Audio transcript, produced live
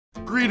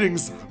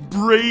Greetings,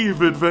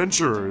 brave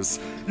adventurers.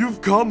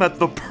 You've come at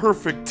the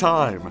perfect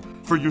time,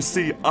 for you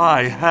see,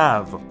 I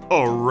have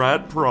a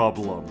rat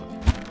problem.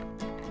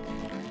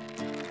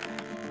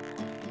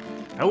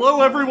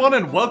 Hello everyone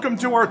and welcome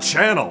to our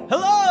channel.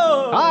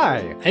 Hello!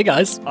 Hi! Hey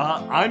guys.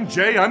 I'm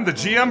Jay, I'm the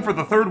GM for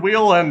the Third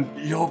Wheel, and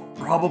you'll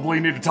probably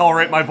need to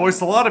tolerate my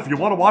voice a lot if you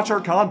want to watch our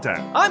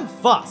content. I'm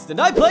Fost, and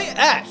I play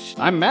Ash.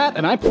 I'm Matt,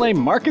 and I play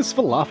Marcus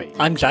Falafi.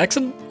 I'm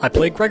Jackson. I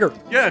play Gregor.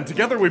 Yeah, and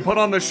together we put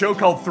on this show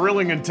called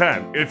Thrilling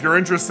Intent. If you're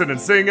interested in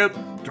seeing it,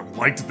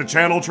 liked the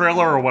channel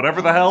trailer or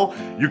whatever the hell,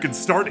 you can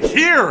start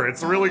here.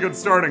 It's a really good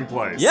starting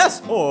place.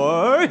 Yes,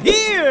 or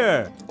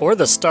here. Or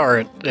the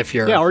start, if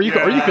you're... Yeah, or you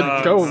could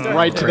go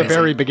right to the crazy.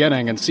 very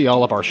beginning and see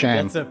all of our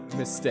shame. That's a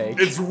mistake.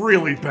 It's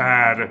really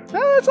bad.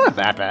 It's not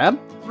that bad.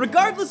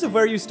 Regardless of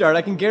where you start,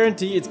 I can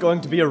guarantee it's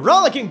going to be a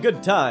rollicking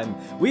good time.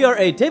 We are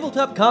a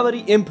tabletop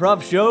comedy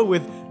improv show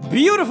with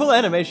beautiful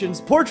animations,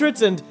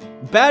 portraits, and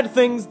bad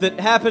things that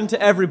happen to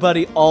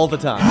everybody all the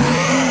time.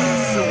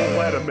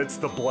 Silhouette amidst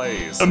the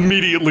blaze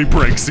immediately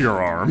breaks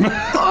your arm.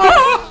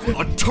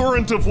 A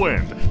torrent of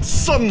wind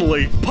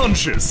suddenly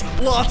punches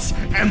lots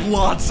and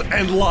lots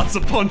and lots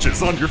of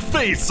punches on your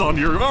face, on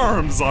your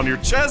arms, on your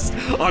chest,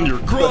 on your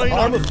groin. The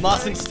arm of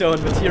moss and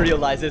stone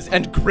materializes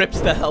and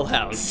grips the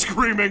hellhound.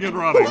 Screaming and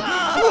running.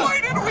 Why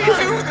did we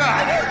do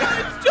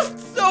that? It's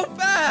just so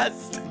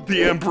fast.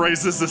 The imp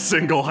raises a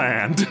single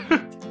hand.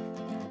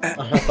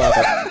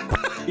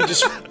 He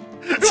just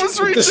It was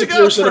reaching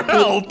out disappears in for a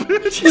help.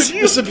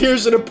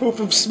 disappears in a poof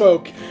of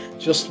smoke.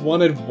 Just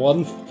wanted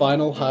one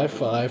final high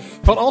five.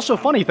 But also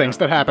funny things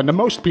that happen to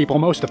most people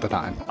most of the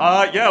time.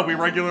 Yeah, we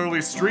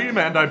regularly stream,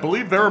 and I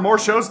believe there are more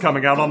shows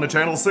coming out on the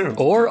channel soon.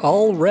 Or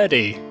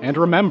already. And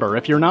remember,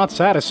 if you're not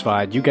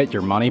satisfied, you get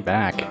your money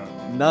back.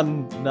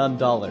 None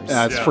dollars.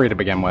 It's free to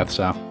begin with,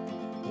 so.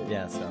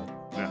 Yeah, so.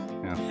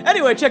 Yeah.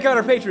 Anyway, check out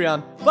our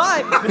Patreon.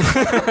 Bye!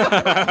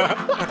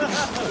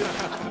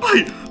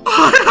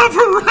 I have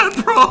a rat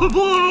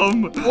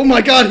problem! Oh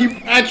my god,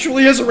 he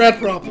actually has a rat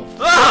problem.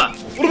 Ah!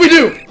 What do we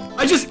do?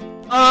 I just,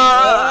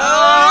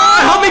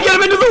 help me get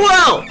him into the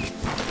well!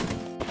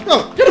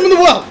 No, get him in the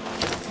well.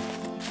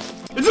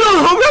 It's an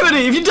old home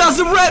remedy! If you toss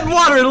some rat in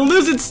water,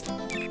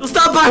 it'll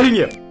stop biting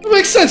you! That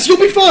makes sense, you'll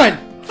be fine.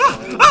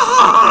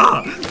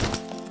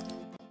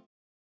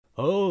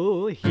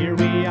 Oh, here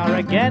we are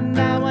again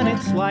now, and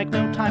it's like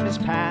no time has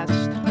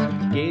passed.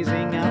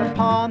 Gazing out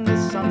upon the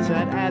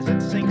sunset as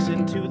it sinks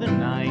into the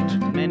night.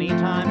 Many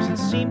times it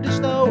seemed as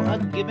though a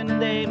given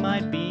day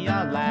might be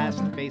our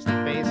last. Face to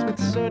face with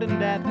certain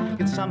death,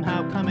 it's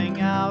somehow coming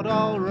out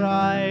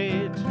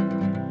alright.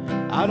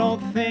 I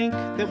don't think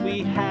that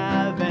we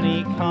have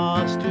any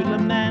cause to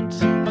lament,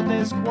 but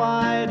there's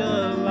quite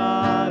a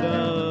lot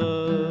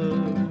of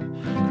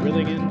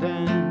thrilling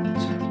intent,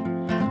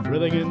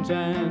 thrilling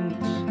intent,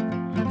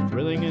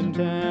 thrilling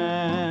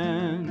intent.